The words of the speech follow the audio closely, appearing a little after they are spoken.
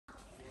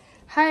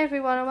Hi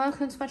everyone and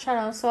welcome to my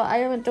channel. So I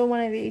haven't done one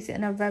of these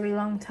in a very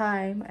long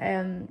time,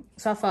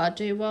 so I thought I'd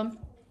do one.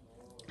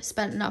 I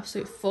spent an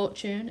absolute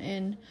fortune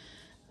in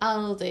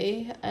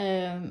Aldi.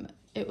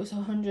 It was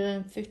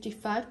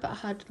 155, but I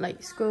had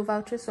like school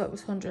vouchers, so it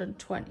was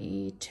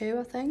 122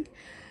 I think.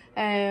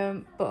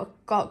 But I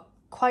got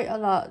quite a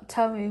lot.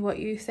 Tell me what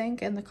you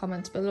think in the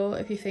comments below,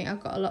 if you think I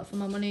got a lot for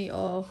my money,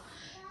 or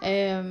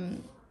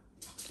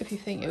if you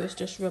think it was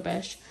just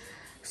rubbish.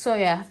 So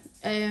yeah,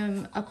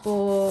 I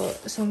bought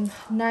some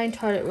 9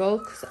 toilet roll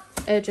because I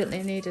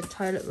urgently needed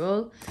toilet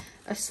roll,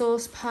 a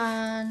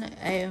saucepan.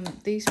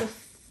 These were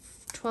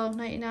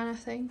 £12.99 I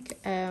think,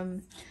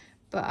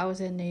 but I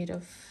was in need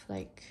of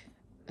like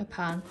a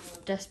pan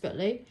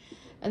desperately.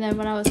 And then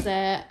when I was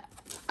there,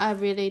 I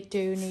really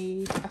do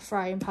need a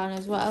frying pan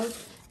as well,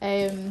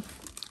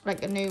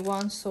 like a new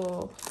one,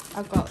 so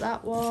I got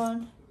that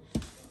one.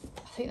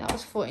 I think that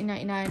was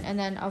 £14.99, and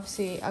then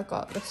obviously I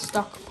got the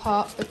stock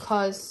pot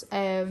because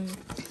I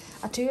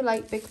do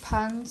like big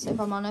pans, if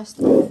I'm honest.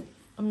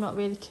 I'm not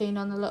really keen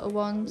on the little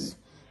ones,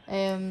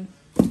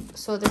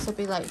 so this will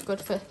be like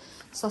good for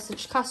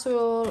sausage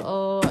casserole,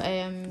 or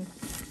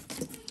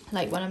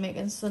like when I'm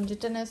making Sunday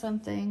dinners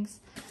and things.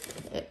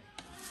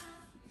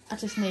 I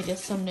just needed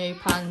some new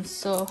pans,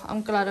 so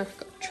I'm glad I've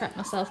treated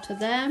myself to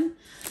them.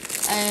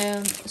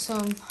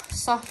 Some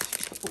soft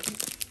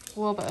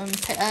Warburton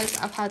pitters.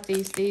 I've had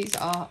these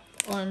are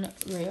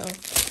unreal,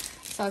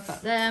 so I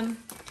got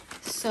them.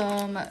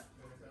 Some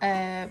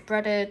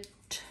breaded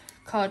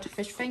cod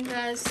fish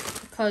fingers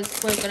because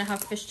we're gonna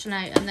have fish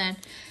tonight, and then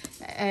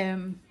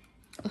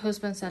the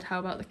husband said, how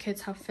about the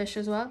kids have fish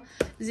as well.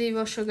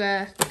 0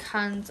 sugar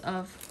cans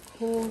of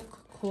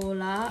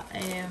Coca-Cola.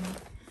 I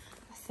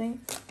think,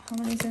 how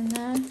many's in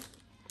there?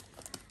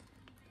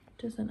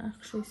 Doesn't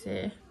actually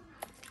say,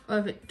 or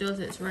if it does,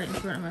 it's right in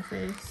front of my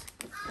face.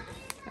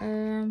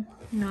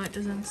 No, it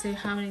doesn't say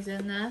how many's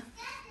in there.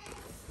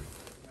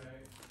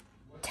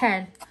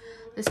 10.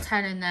 There's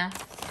 10 in there.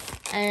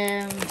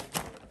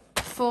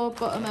 4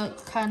 buttermilk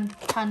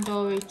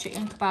tandoori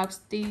chicken kebabs.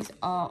 These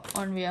are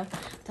unreal.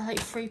 They're like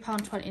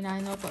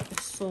 £3.29 though, but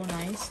they're so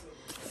nice.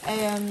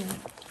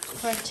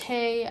 For a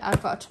tea,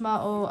 I've got a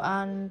tomato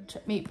and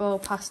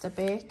meatball pasta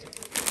bake.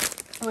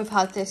 We've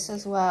had this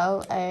as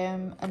well,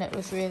 and it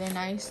was really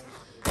nice.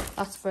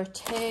 That's for a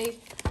tea.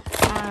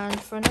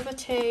 And for another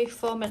tea,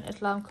 4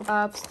 minted lamb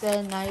kebabs.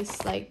 They're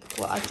nice. Like,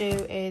 what I do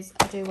is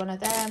I do one of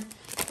them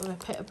with a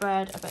bit of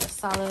bread, a bit of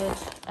salad.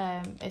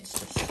 It's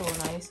just so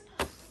nice.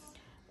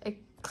 A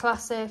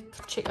classic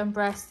chicken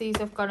breast. These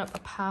have gone up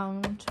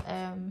 £1,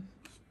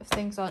 if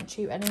things aren't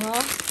cheap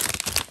anymore.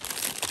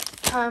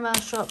 Caramel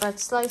shortbread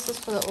slices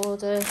for the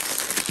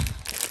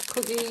oldest.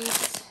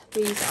 Cookies.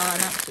 These are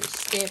an absolute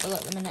staple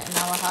at the minute in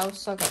our house,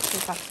 so I got 2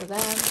 packs of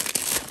them.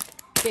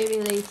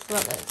 Baby leaf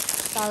rutlet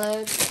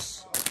salad.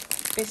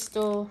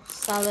 Bistro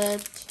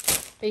salad,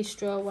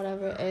 bistro,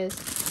 whatever it is.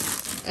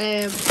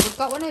 We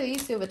got one of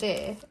these the other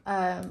day,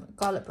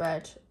 garlic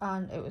bread,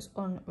 and it was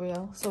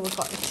unreal. So we've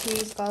got the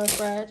cheese garlic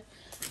bread,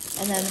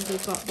 and then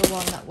we've got the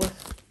one that we've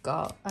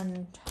got,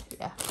 and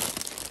yeah,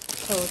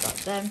 so we got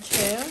them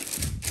too.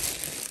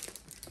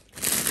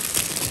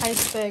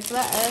 Iceberg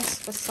lettuce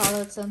for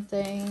salads and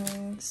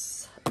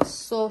things.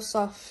 So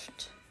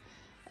soft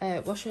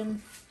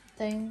washing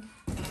thing.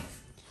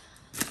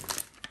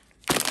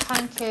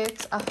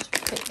 Pancakes, I have to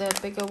pick the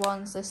bigger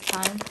ones this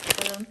time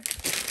for them.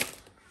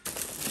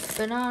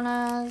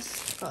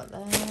 Bananas, got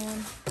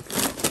them.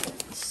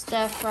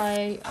 Stir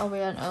fry,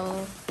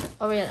 oriental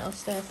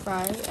stir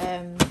fry,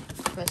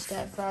 for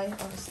stir fry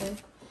obviously.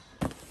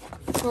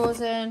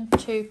 Frozen,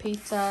 2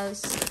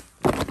 pizzas,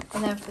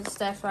 and then for the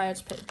stir fry I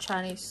just picked the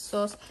Chinese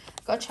sauce.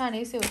 Got a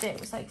Chinese the other day, it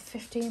was like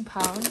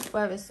 £15,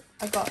 whereas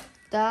I got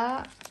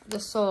that,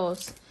 the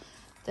sauce,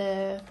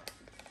 the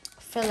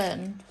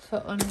filling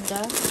for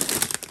under.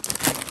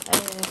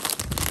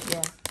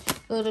 Yeah,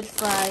 loaded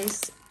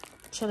fries,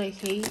 chili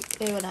heat,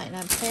 they were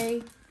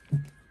 99p.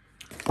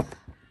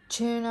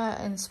 Tuna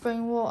in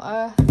spring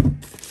water.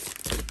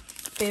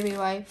 Baby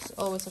wipes,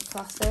 always a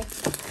classic.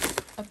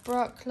 A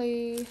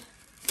broccoli,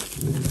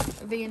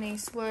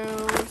 Viennese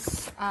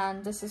swirls,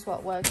 and this is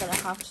what we're gonna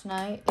have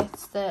tonight.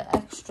 It's the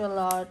extra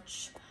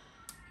large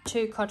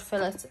 2 cod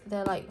fillets.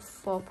 They're like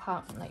 £4,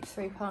 like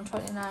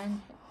 £3.29,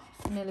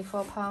 nearly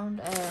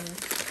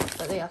 £4.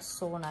 But they are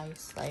so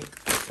nice,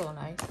 like so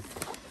nice.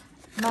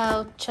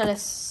 Mild cheddar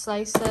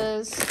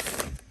slices,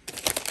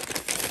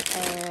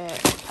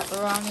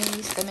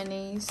 pepperonis, the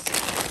minis.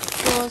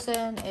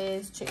 Frozen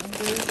is chicken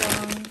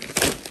bouillon,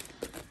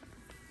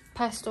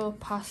 pesto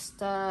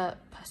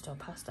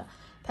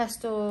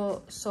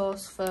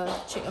sauce for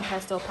chicken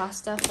pesto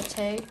pasta for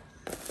tea.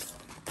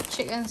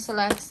 Chicken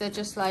selects, they're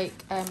just like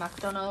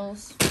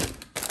McDonald's.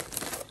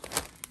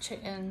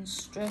 Chicken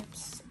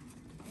strips.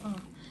 Oh,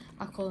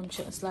 I call them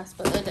chicken selects,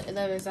 but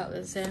they're exactly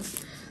the same.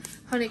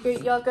 Honey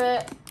Greek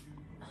yogurt.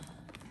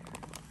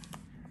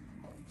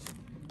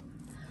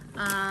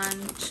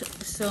 And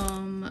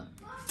some,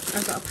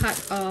 I got a pack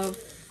of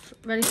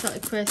ready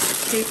salted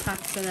crisps, 2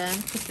 packs of them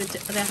because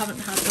they haven't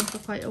had them for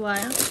quite a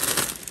while.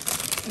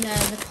 And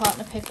then the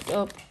partner picked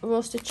up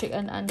roasted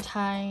chicken and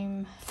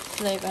thyme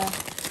flavour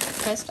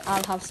crisp.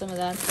 I'll have some of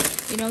them.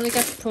 You normally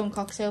get the prawn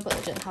cocktail, but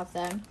they didn't have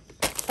them.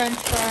 French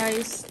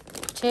fries,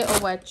 potato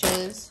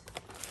wedges,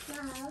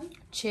 Mom,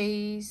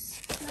 cheese.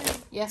 Mom,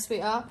 Yes,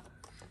 we are.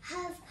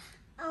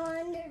 I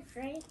want a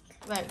drink.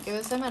 Right, give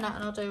us a minute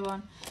and I'll do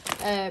one.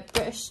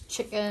 British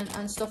chicken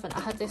and stuffing.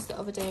 I had this the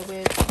other day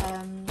with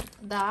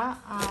that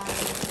and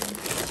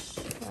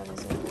where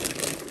is it?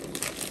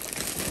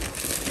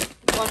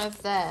 One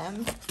of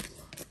them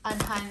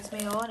and Heinz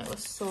meal, and it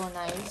was so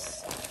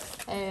nice.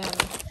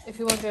 If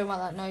you're wondering what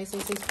that noise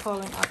is, he's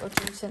pouring apple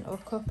juice into a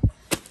cup.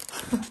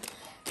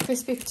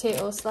 Crispy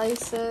potato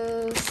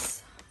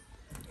slices,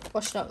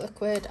 washing up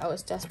liquid. I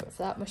was desperate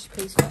for that. Mushy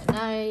peas for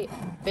tonight.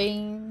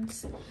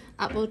 Beans,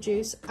 apple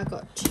juice. I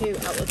got 2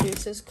 apple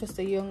juices because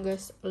the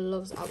youngest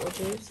loves apple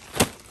juice.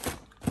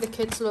 The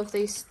kids love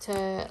these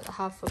to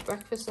have for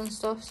breakfast and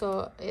stuff,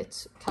 so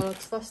it's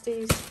Kellogg's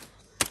Frosties.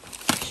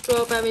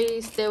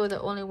 Strawberries, they were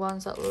the only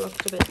ones that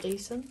looked a bit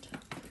decent.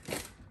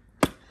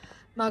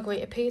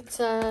 Margherita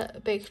pizza,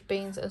 baked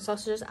beans and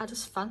sausages. I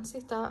just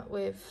fancied that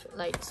with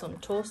like some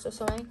toast or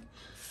something.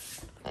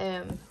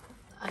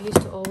 I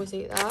used to always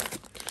eat that.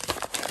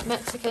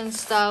 Mexican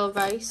style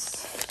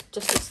rice,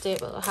 just a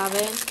staple of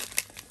having.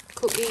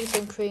 Cookies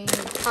and cream,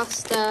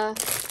 pasta,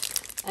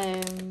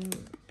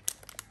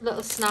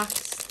 little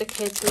snacks. The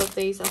kids love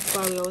these, that's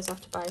why we always have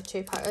to buy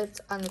 2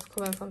 packets, and they've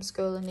come in from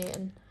school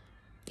and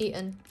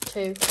eaten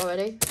 2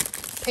 already.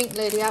 Pink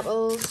lady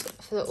apples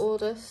for the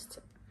oldest.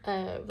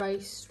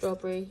 Rice,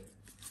 strawberry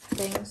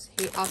things.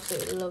 He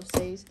absolutely loves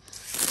these,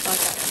 so I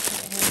get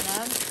him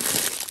them.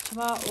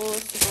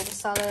 Tomatoes to go with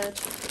salad,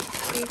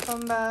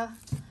 cucumber,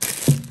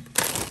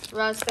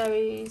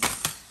 raspberries,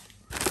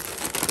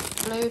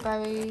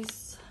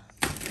 blueberries.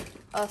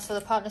 Oh, so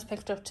the partners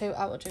picked up 2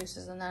 apple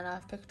juices and then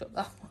I've picked up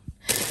that one.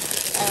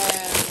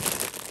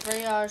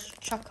 Brioche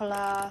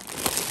chocolate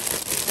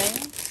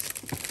things,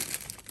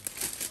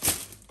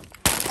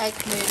 egg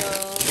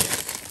noodles,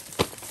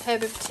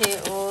 herb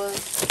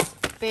potatoes,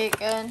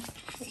 bacon.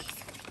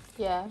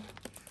 Yeah.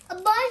 A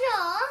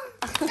butter.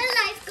 The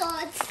life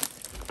gods.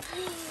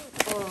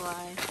 Oh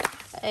my.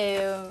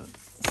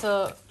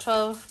 So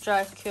 12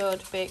 dry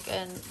cured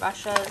bacon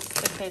rashers.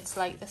 The kids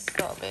like this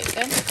sort of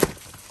bacon.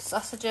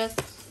 Sausages.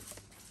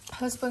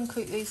 Husband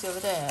cooked these the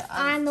other day.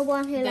 I'm the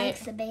one who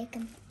likes the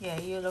bacon. Yeah,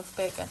 you love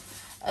bacon.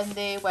 And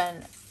they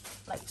went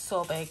like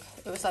so big.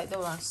 It was like they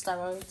were on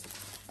steroids.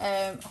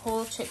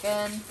 Whole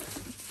chicken,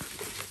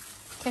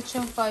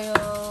 kitchen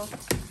foil,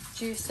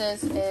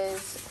 juices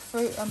is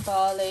fruit and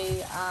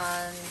barley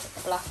and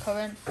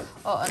blackcurrant.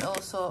 Oh, and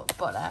also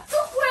butter.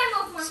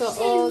 So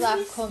all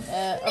that come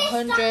to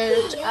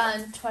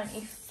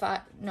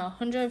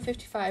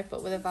 155,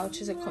 but with the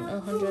vouchers it come to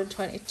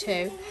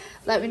 122.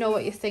 Let me know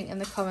what you think in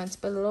the comments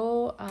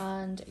below,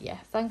 and yeah,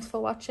 thanks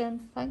for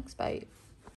watching. Thanks, bye.